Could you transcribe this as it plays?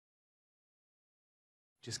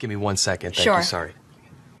Just give me 1 second. Thank Sure. you. Sorry.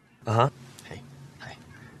 Uh-huh. Hey. Hi.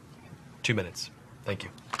 2 minutes. Thank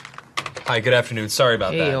you. Hi, good afternoon. Sorry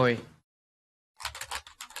about that. Oi.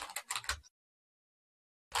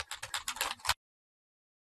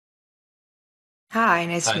 Hi,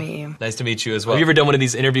 nice Hi. to meet you. Nice to meet you as well. Have you ever done one of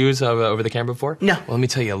these interviews over the camera before? No. Well, let me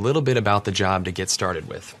tell you a little bit about the job to get started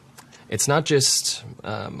with. It's not just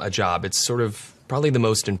a job. It's sort of probably the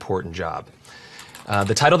most important job.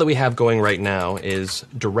 The title that we have going right now is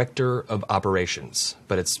Director of Operations,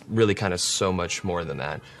 but it's really kind of so much more than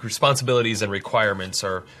that. Responsibilities and requirements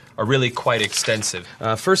are really quite extensive.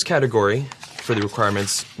 First category for the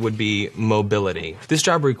requirements would be mobility. This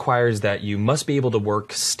job requires that you must be able to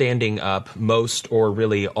work standing up most or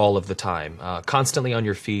really all of the time, constantly on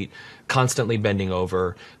your feet, constantly bending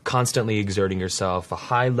over, constantly exerting yourself, a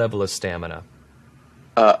high level of stamina.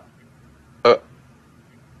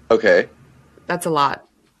 Okay. That's a lot.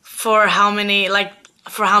 For how many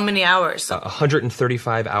hours?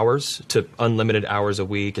 135 hours to unlimited hours a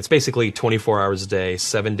week. It's basically 24 hours a day,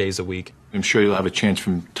 7 days a week. I'm sure you'll have a chance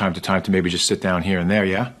from time to time to maybe just sit down here and there,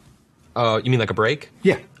 yeah? You mean like a break?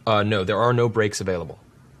 Yeah. No, there are no breaks available.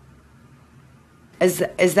 Is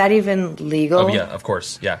that even legal? Oh, yeah, of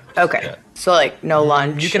course, yeah. Okay. Yeah. So, like, no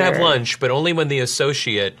lunch? You can have or- lunch, but only when the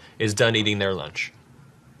associate is done eating their lunch.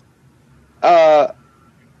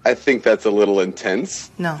 I think that's a little intense.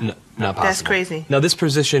 No. Not possible. That's crazy. Now, this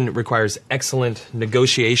position requires excellent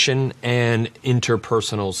negotiation and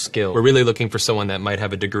interpersonal skill. We're really looking for someone that might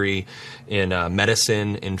have a degree in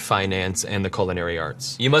medicine, in finance, and the culinary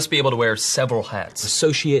arts. You must be able to wear several hats.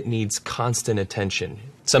 Associate needs constant attention.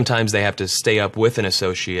 Sometimes they have to stay up with an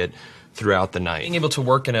associate throughout the night. Being able to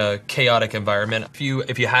work in a chaotic environment,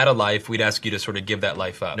 if you had a life, we'd ask you to sort of give that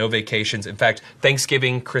life up. No vacations. In fact,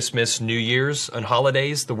 Thanksgiving, Christmas, New Year's, and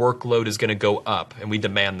holidays, the workload is going to go up, and we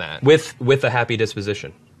demand that with a happy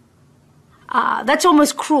disposition. That's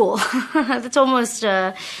almost cruel. That's almost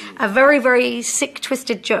a very, very sick,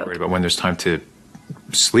 twisted joke. Worried about when there's time to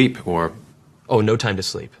sleep or... Oh, no time to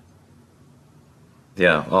sleep.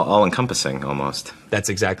 Yeah, all-encompassing almost. That's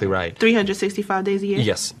exactly right. 365 days a year?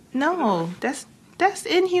 Yes. No, that's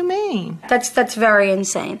inhumane. That's very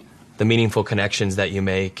insane. The meaningful connections that you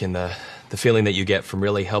make and the feeling that you get from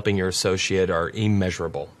really helping your associate are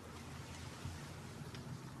immeasurable.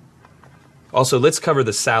 Also, let's cover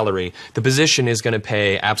the salary. The position is going to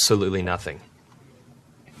pay absolutely nothing.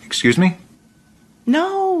 Excuse me?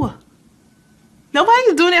 No.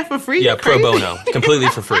 Nobody's doing that for free. Yeah, You're pro crazy. bono, completely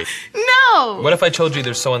for free. No. What if I told you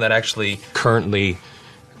there's someone that actually currently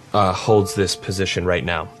holds this position right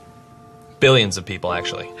now? Billions of people,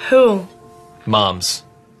 actually. Who? Moms.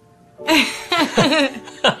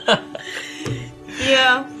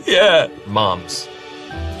 Yeah. Yeah. Moms.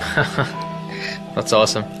 That's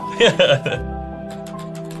awesome.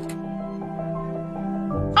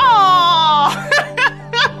 Oh.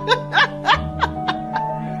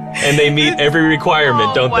 And they meet every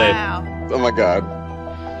requirement, don't wow. Oh my God.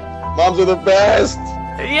 Moms are the best.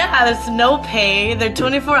 Yeah, there's no pay. They're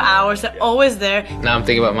 24 hours. They're always there. Now I'm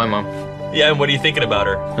thinking about my mom. they? Yeah, and what are you thinking about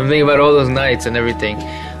her? I'm thinking about all those nights and everything.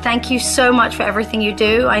 Thank you so much for everything you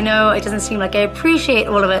do. I know it doesn't seem like I appreciate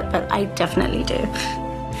all of it, but I definitely do.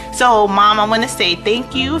 So, Mom, I want to say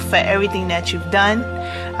thank you for everything that you've done.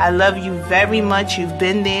 I love you very much. You've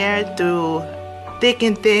been there through thick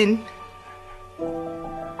and thin.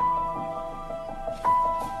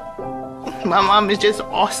 My mom is just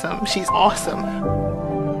awesome. She's awesome.